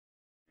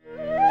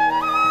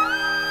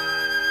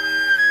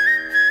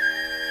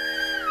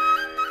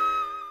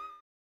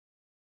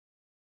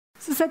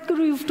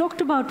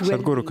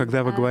Садхгуру,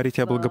 когда вы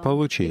говорите о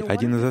благополучии,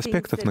 один из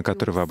аспектов, на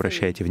который вы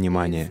обращаете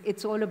внимание,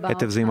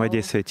 это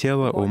взаимодействие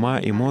тела, ума,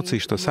 эмоций,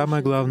 что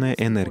самое главное —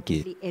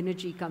 энергии.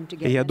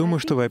 И я думаю,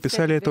 что вы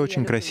описали это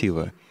очень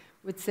красиво.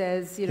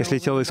 Если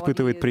тело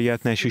испытывает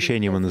приятные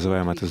ощущения, мы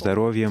называем это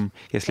здоровьем.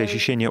 Если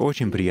ощущение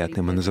очень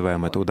приятное, мы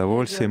называем это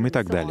удовольствием и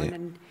так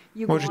далее.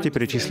 Можете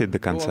перечислить до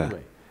конца.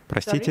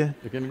 Простите?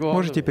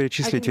 Можете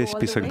перечислить весь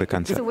список до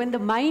конца.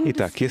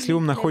 Итак, если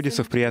ум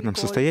находится в приятном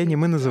состоянии,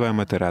 мы называем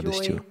это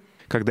радостью.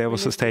 Когда его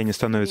состояние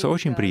становится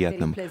очень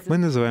приятным, мы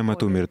называем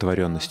это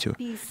умиротворенностью.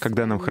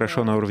 Когда нам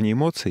хорошо на уровне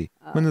эмоций,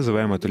 мы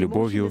называем это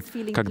любовью.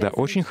 Когда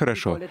очень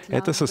хорошо,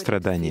 это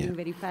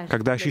сострадание.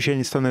 Когда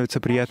ощущения становятся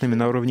приятными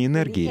на уровне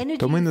энергии,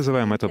 то мы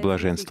называем это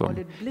блаженством.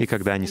 И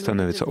когда они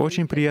становятся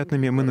очень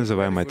приятными, мы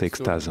называем это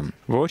экстазом.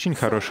 Вы очень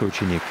хороший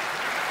ученик.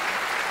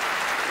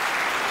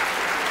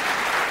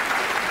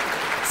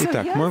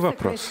 Итак, мой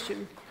вопрос.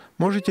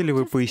 Можете ли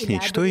вы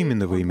пояснить, что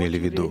именно вы имели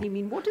в виду?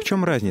 В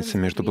чем разница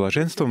между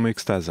блаженством и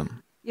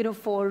экстазом?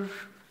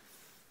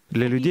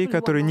 Для людей,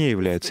 которые не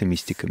являются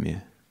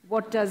мистиками,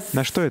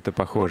 на что это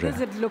похоже?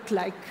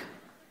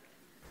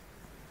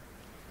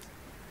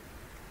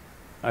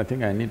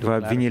 Вы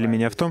обвинили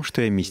меня в том,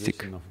 что я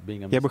мистик.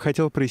 Я бы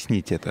хотел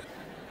прояснить это.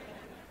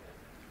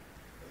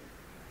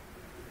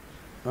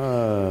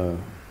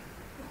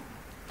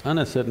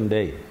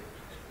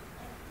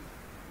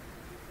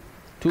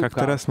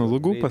 Как-то раз на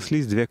лугу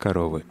паслись две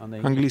коровы.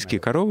 Английские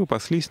коровы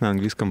паслись на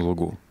английском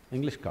лугу.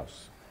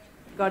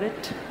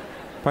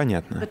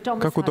 Понятно.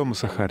 Как у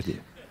Томаса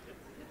Харди.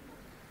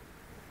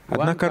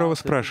 Одна корова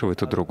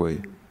спрашивает у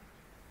другой: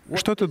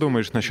 «Что ты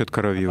думаешь насчет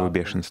коровьего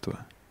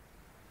бешенства?»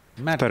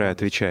 Вторая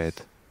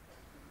отвечает: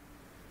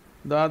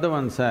 «Мне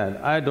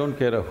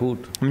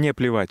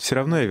плевать, все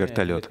равно я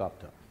вертолет».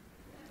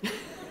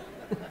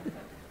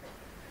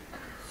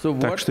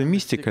 Так что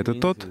мистик — это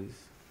тот,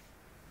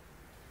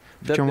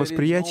 в чем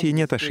восприятии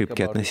нет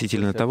ошибки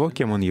относительно того,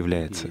 кем он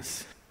является.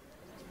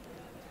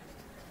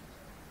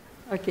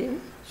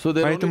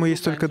 Поэтому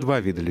есть только два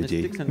вида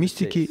людей —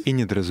 мистики и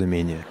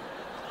недоразумения.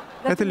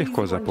 Это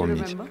легко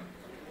запомнить.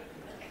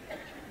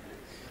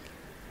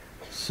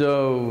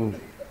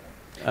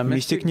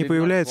 Мистик не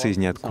появляется из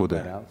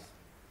ниоткуда.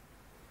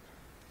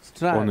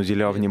 Он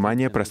уделял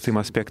внимание простым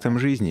аспектам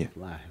жизни,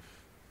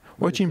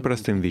 очень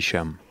простым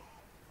вещам.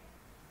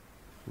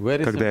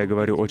 Когда я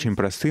говорю «очень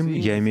простым»,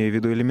 я имею в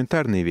виду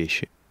элементарные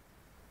вещи.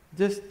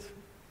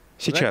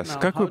 Сейчас,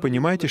 как вы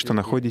понимаете, что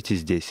находитесь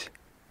здесь?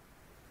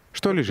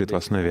 Что лежит в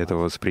основе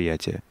этого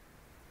восприятия?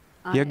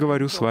 Я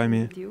говорю с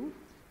вами.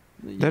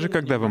 Даже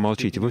когда вы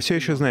молчите, вы все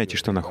еще знаете,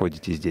 что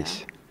находитесь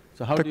здесь.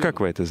 Так как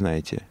вы это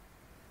знаете?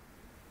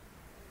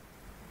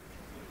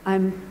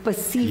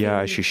 Я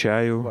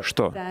ощущаю,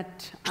 что?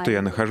 Что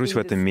я нахожусь в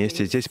этом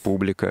месте, здесь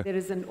публика.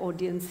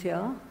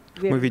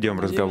 Мы ведем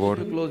разговор.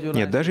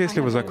 Нет, даже если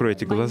вы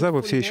закроете глаза,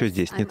 вы все еще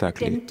здесь, не так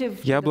ли?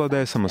 Я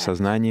обладаю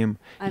самосознанием,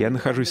 я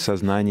нахожусь в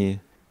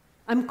сознании.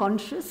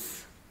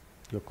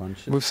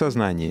 Вы в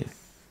сознании.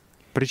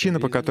 Причина,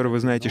 по которой вы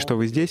знаете, что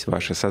вы здесь, —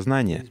 ваше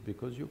сознание.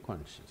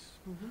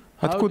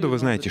 Откуда вы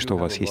знаете, что у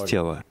вас есть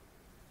тело?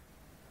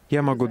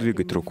 Я могу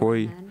двигать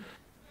рукой.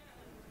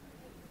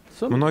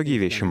 Многие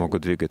вещи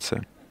могут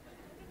двигаться.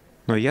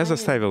 Но я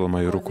заставила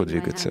мою руку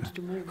двигаться.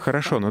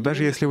 Хорошо, но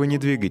даже если вы не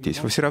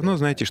двигаетесь, вы все равно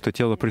знаете, что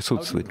тело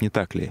присутствует, не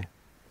так ли?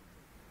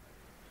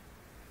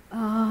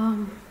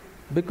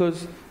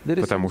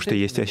 Потому что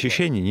есть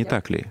ощущения, не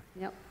так ли?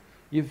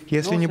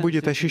 Если не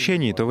будет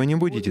ощущений, то вы не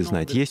будете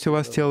знать, есть у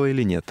вас тело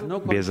или нет.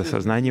 Без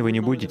осознания вы не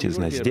будете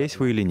знать, здесь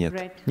вы или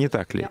нет. Не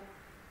так ли?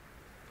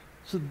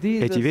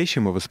 Эти вещи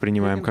мы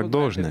воспринимаем как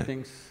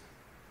должное.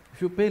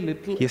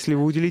 Если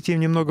вы уделите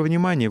им немного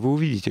внимания, вы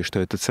увидите, что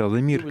это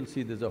целый мир.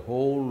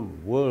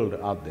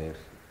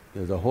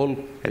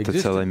 Это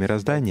целое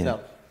мироздание.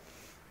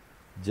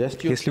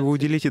 Если вы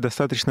уделите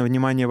достаточно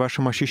внимания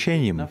вашим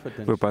ощущениям,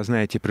 вы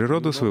познаете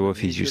природу своего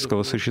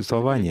физического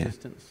существования.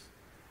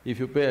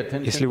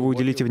 Если вы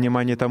уделите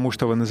внимание тому,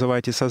 что вы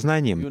называете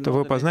сознанием, то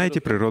вы познаете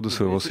природу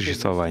своего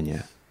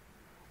существования.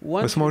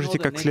 Вы сможете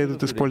как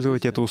следует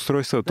использовать это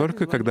устройство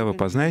только когда вы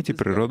познаете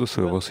природу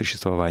своего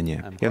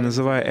существования. Я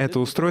называю это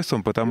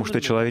устройством, потому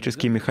что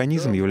человеческий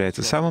механизм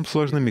является самым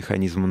сложным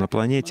механизмом на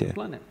планете.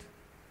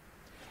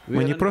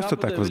 Мы не просто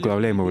так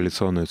возглавляем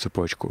эволюционную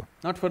цепочку.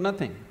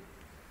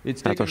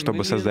 На то,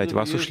 чтобы создать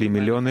вас, ушли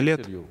миллионы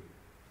лет.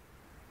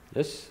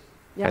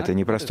 Это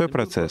непростой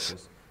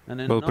процесс.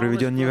 Был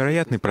проведен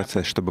невероятный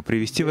процесс, чтобы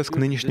привести вас к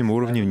нынешнему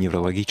уровню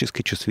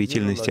неврологической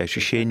чувствительности,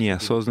 ощущений,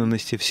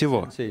 осознанности,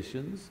 всего.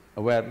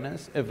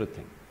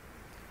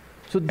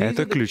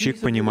 Это ключи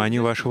к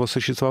пониманию вашего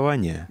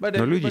существования.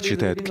 Но люди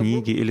читают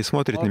книги или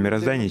смотрят на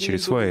мироздание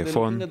через свой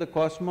iPhone.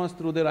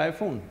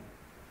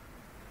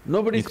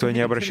 Никто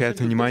не обращает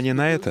внимания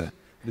на это.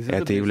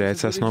 Это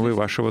является основой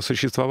вашего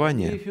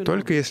существования.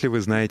 Только если вы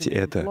знаете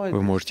это,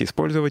 вы можете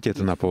использовать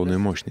это на полную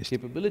мощность.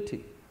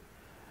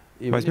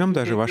 Возьмем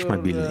даже ваш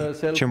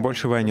мобильный. Чем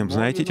больше вы о нем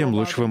знаете, тем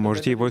лучше вы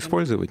можете его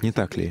использовать, не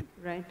так ли?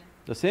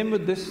 То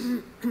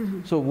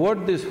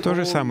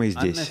же самое и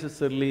здесь.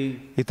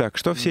 Итак,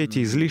 что все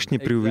эти излишне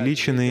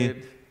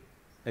преувеличенные,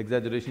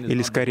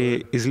 или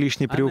скорее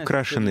излишне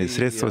приукрашенные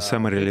средства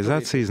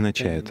самореализации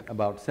означают?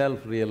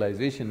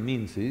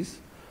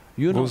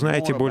 Вы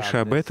узнаете больше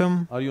об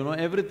этом,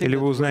 или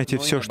вы узнаете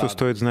все, что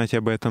стоит знать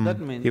об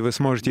этом, и вы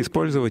сможете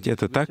использовать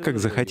это так, как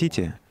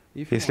захотите.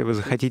 Если вы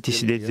захотите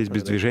сидеть здесь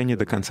без движения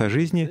до конца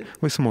жизни,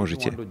 вы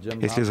сможете.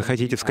 Если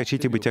захотите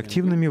вскочить и быть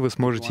активными, вы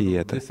сможете и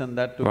это.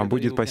 Вам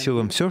будет по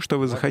силам все, что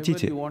вы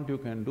захотите.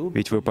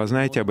 Ведь вы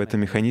познаете об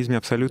этом механизме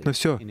абсолютно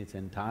все,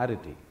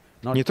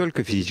 не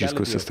только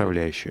физическую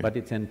составляющую.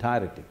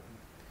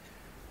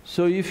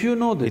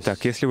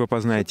 Итак, если вы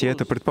познаете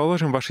это,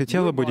 предположим, ваше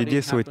тело будет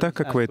действовать так,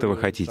 как вы этого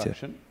хотите.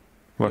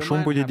 Ваш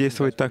ум будет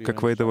действовать так,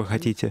 как вы этого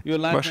хотите.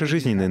 Ваша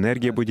жизненная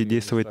энергия будет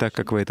действовать так,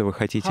 как вы этого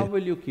хотите.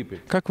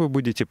 Как вы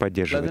будете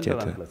поддерживать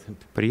это?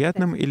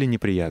 Приятным или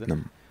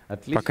неприятным?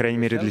 По крайней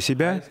мере, для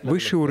себя —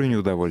 высший уровень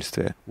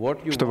удовольствия.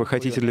 Что вы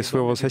хотите для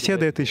своего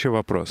соседа — это еще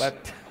вопрос.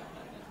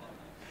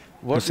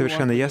 Но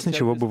совершенно ясно,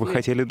 чего бы вы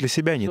хотели для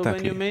себя, не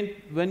так ли?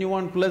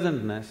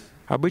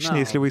 Обычно,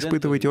 если вы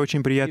испытываете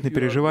очень приятные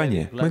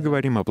переживания, мы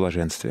говорим о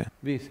блаженстве.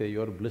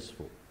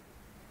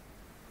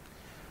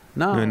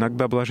 Но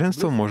иногда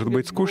блаженство может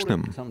быть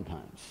скучным.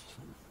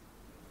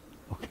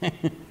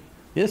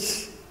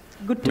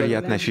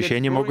 Приятные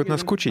ощущения могут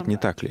наскучить, не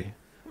так ли?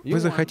 Вы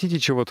захотите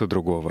чего-то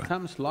другого.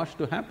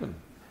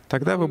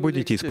 Тогда вы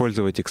будете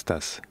использовать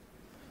экстаз.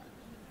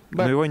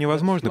 Но его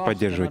невозможно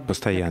поддерживать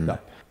постоянно.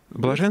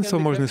 Блаженство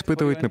можно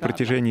испытывать на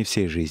протяжении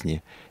всей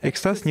жизни.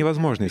 Экстаз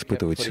невозможно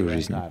испытывать всю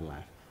жизнь.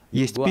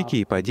 Есть пики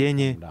и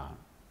падения.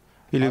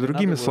 Или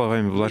другими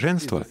словами,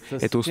 блаженство —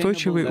 это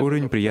устойчивый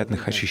уровень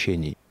приятных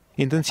ощущений.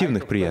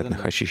 Интенсивных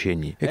приятных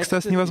ощущений.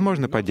 Экстаз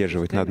невозможно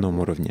поддерживать на одном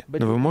уровне,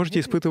 но вы можете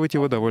испытывать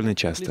его довольно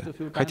часто,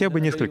 хотя бы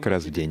несколько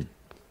раз в день.